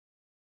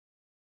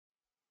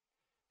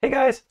Hey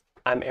guys,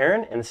 I'm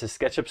Aaron and this is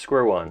SketchUp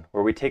Square One,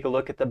 where we take a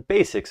look at the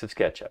basics of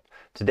SketchUp.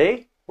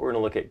 Today, we're going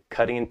to look at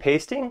cutting and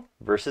pasting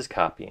versus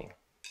copying.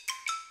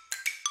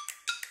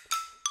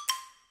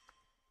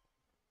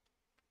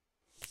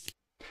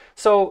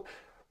 So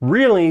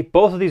really,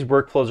 both of these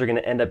workflows are going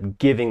to end up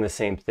giving the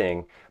same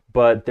thing,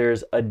 but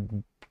there's a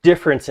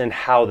difference in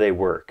how they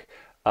work.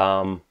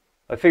 I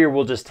figure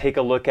we'll just take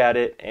a look at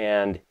it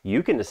and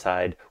you can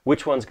decide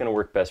which one's going to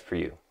work best for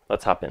you.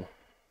 Let's hop in.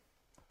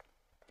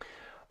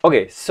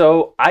 Okay,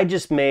 so I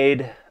just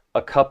made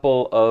a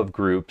couple of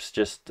groups,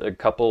 just a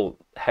couple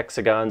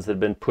hexagons that have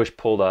been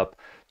push-pulled up,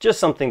 just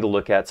something to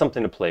look at,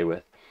 something to play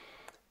with.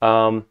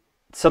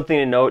 Something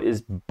to note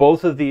is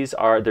both of these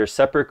they're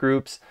separate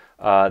groups.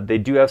 They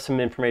do have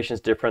some information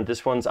that's different.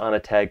 This one's on a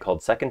tag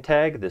called second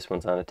tag. This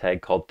one's on a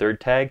tag called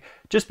third tag,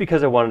 just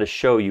because I wanted to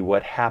show you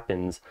what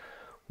happens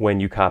when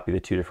you copy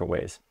the two different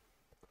ways.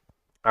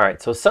 All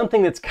right, so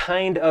something that's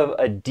kind of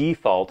a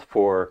default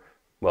for,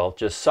 well,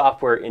 just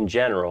software in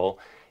general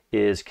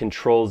is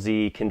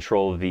Control-Z,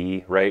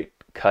 Control-V, right?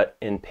 Cut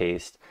and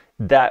paste.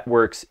 That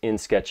works in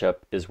SketchUp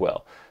as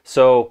well.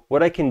 So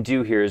what I can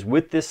do here is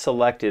with this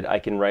selected, I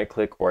can right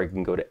click or I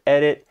can go to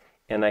edit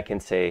and I can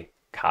say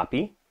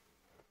copy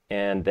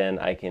and then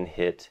I can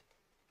hit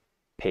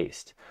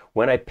paste.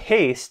 When I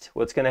paste,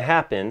 what's going to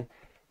happen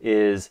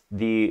is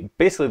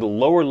basically the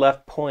lower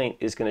left point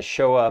is going to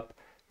show up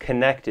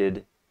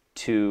connected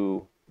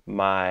to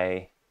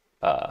my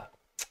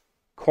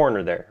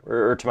corner there,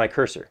 or to my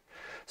cursor.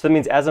 So that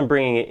means as I'm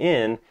bringing it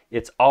in,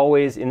 it's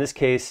always, in this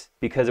case,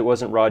 because it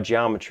wasn't raw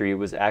geometry, it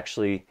was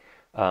actually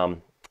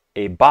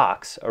a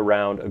box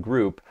around a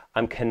group,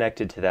 I'm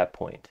connected to that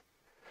point.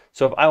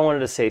 So if I wanted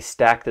to say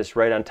stack this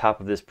right on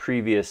top of this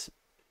previous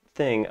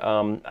thing,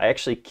 I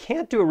actually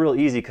can't do it real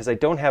easy because I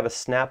don't have a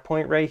snap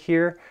point right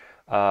here.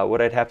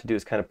 What I'd have to do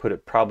is kind of put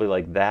it probably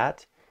like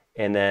that.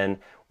 And then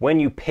when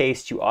you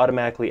paste, you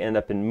automatically end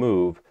up in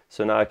move.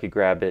 So now I could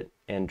grab it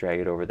and drag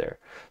it over there.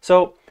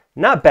 So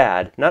not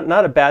bad,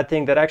 not a bad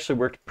thing. That actually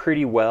worked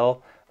pretty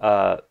well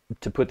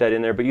to put that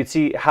in there, but you'd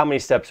see how many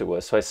steps it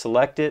was. So I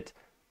select it,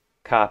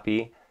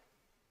 copy,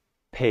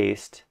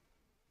 paste,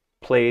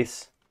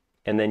 place,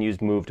 and then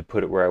use move to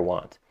put it where I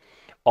want.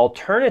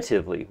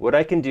 Alternatively, what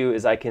I can do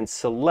is I can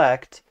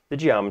select the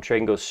geometry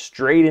and go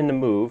straight into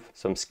move.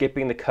 So I'm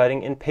skipping the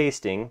cutting and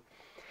pasting,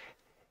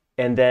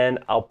 and then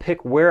I'll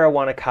pick where I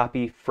want to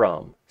copy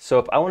from. So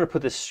if I want to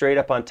put this straight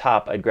up on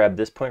top, I'd grab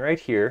this point right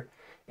here.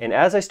 And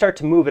as I start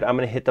to move it, I'm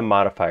going to hit the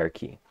modifier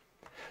key.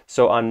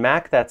 So on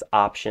Mac, that's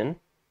Option.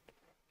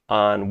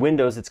 On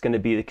Windows, it's going to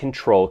be the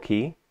Control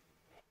key.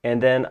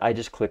 And then I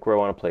just click where I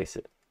want to place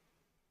it.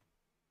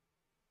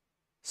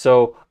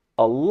 So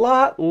a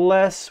lot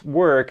less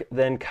work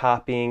than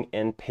copying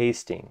and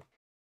pasting.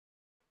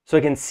 So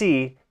I can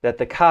see that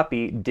the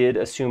copy did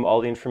assume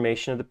all the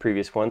information of the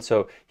previous one.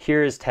 So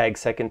here is tag,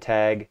 second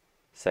tag,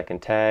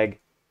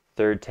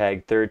 third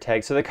tag, third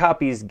tag. So the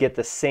copies get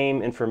the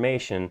same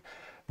information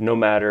no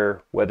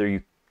matter whether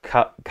you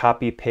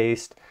copy,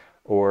 paste,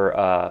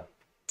 or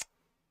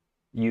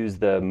use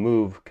the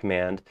move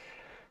command.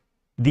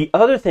 The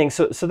other thing,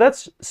 so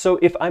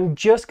if I'm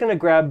just going to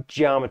grab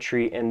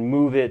geometry and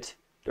move it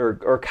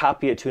or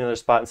copy it to another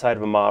spot inside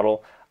of a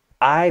model,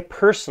 I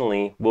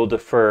personally will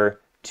defer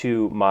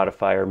to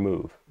modify or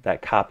move,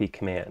 that copy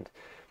command.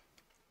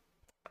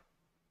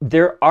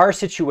 There are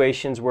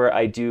situations where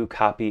I do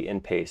copy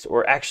and paste,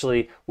 or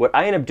actually what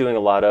I end up doing a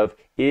lot of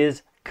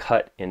is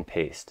cut and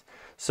paste.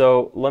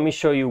 So let me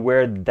show you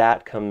where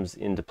that comes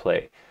into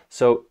play.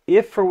 So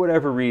if for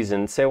whatever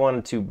reason, say I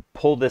wanted to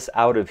pull this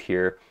out of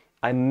here,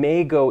 I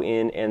may go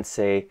in and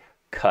say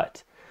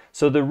cut.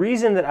 So the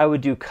reason that I would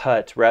do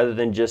cut rather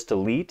than just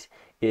delete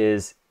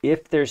is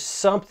if there's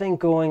something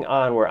going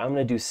on where I'm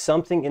going to do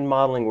something in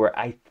modeling where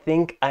I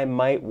think I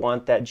might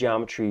want that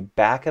geometry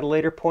back at a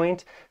later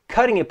point,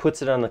 cutting it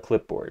puts it on the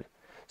clipboard.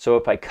 So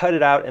if I cut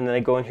it out and then I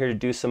go in here to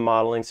do some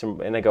modeling,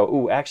 and I go,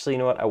 ooh, actually, you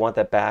know what, I want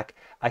that back,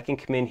 I can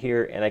come in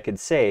here and I could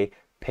say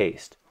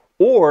paste.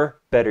 Or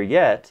better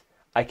yet,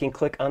 I can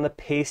click on the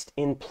paste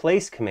in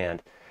place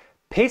command.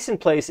 Paste in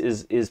place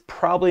is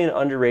probably an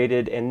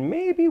underrated and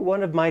maybe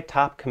one of my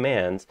top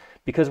commands,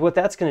 because what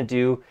that's going to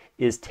do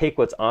is take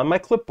what's on my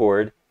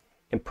clipboard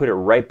and put it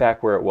right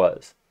back where it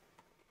was.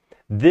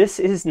 This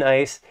is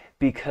nice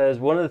because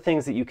one of the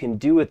things that you can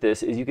do with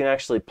this is you can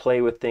actually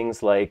play with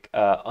things like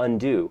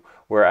undo,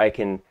 where I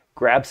can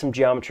grab some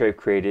geometry I've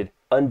created,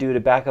 undo to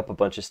back up a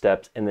bunch of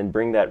steps, and then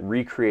bring that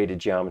recreated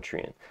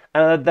geometry in.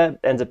 That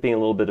ends up being a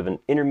little bit of an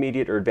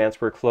intermediate or advanced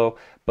workflow,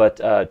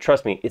 but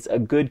trust me, it's a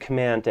good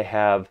command to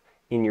have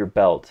in your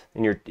belt,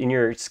 in your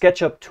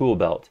SketchUp tool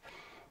belt.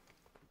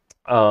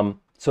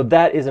 So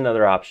that is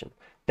another option.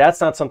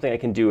 That's not something I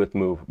can do with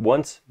move.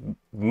 Once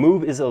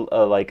move is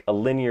like a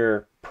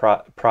linear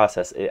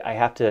process. I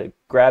have to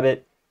grab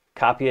it,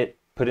 copy it,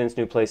 put it in its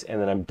new place,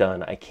 and then I'm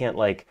done. I can't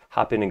like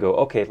hop in and go,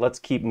 okay, let's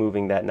keep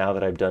moving that now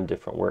that I've done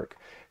different work.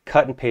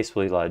 Cut and paste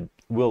will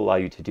allow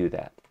you to do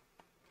that.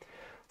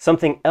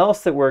 Something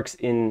else that works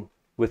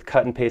with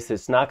cut and paste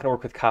that's not going to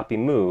work with copy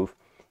move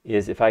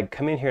is if I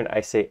come in here and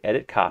I say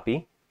Edit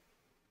Copy,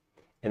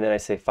 and then I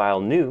say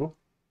File New,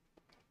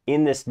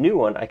 in this new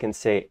one I can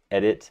say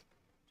Edit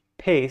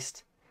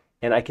Paste,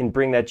 and I can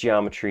bring that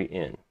geometry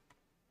in.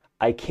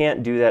 I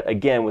can't do that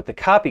again with the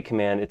copy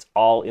command. It's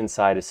all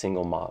inside a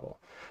single model.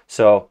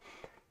 So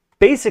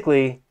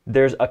basically,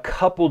 there's a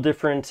couple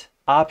different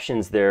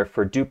options there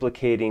for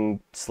duplicating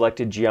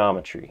selected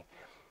geometry.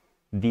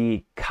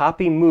 The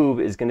copy move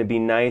is going to be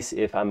nice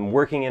if I'm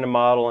working in a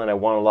model and I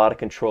want a lot of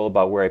control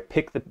about where I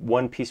pick the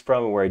one piece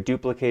from and where I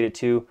duplicate it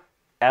to.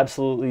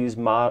 Absolutely use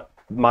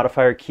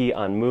modifier key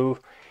on move.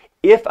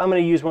 If I'm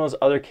going to use one of those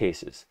other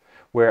cases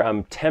where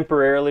I'm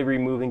temporarily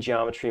removing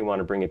geometry and want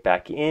to bring it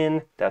back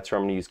in, that's where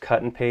I'm going to use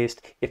cut and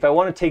paste. If I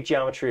want to take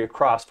geometry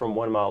across from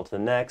one model to the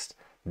next,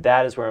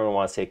 that is where I'm going to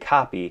want to say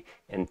copy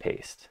and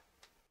paste.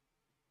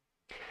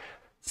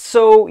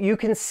 So you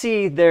can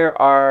see there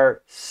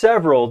are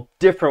several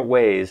different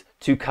ways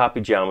to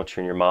copy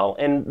geometry in your model,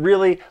 and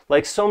really,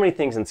 like so many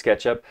things in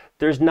SketchUp,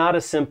 there's not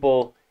a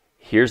simple,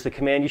 here's the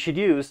command you should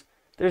use.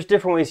 There's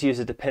different ways to use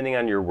it depending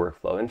on your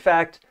workflow. In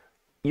fact,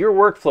 your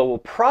workflow will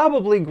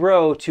probably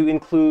grow to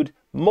include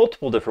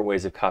multiple different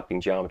ways of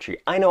copying geometry.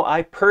 I know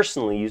I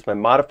personally use my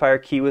modifier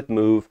key with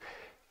move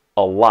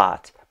a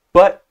lot,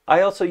 but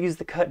I also use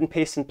the cut and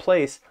paste in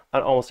place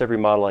on almost every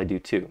model I do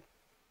too.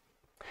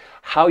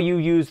 How you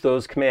use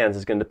those commands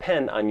is going to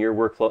depend on your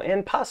workflow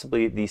and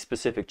possibly the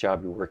specific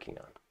job you're working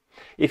on.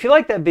 If you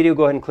like that video,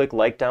 go ahead and click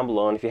like down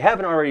below, and if you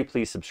haven't already,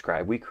 please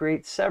subscribe. We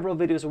create several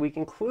videos a week,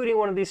 including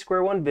one of these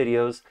Square One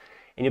videos,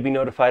 and you'll be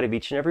notified of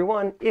each and every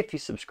one if you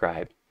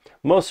subscribe.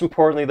 Most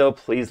importantly though,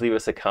 please leave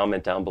us a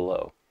comment down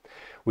below.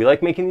 We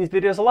like making these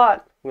videos a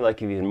lot. We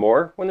like it even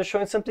more when they're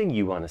showing something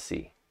you want to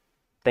see.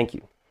 Thank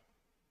you.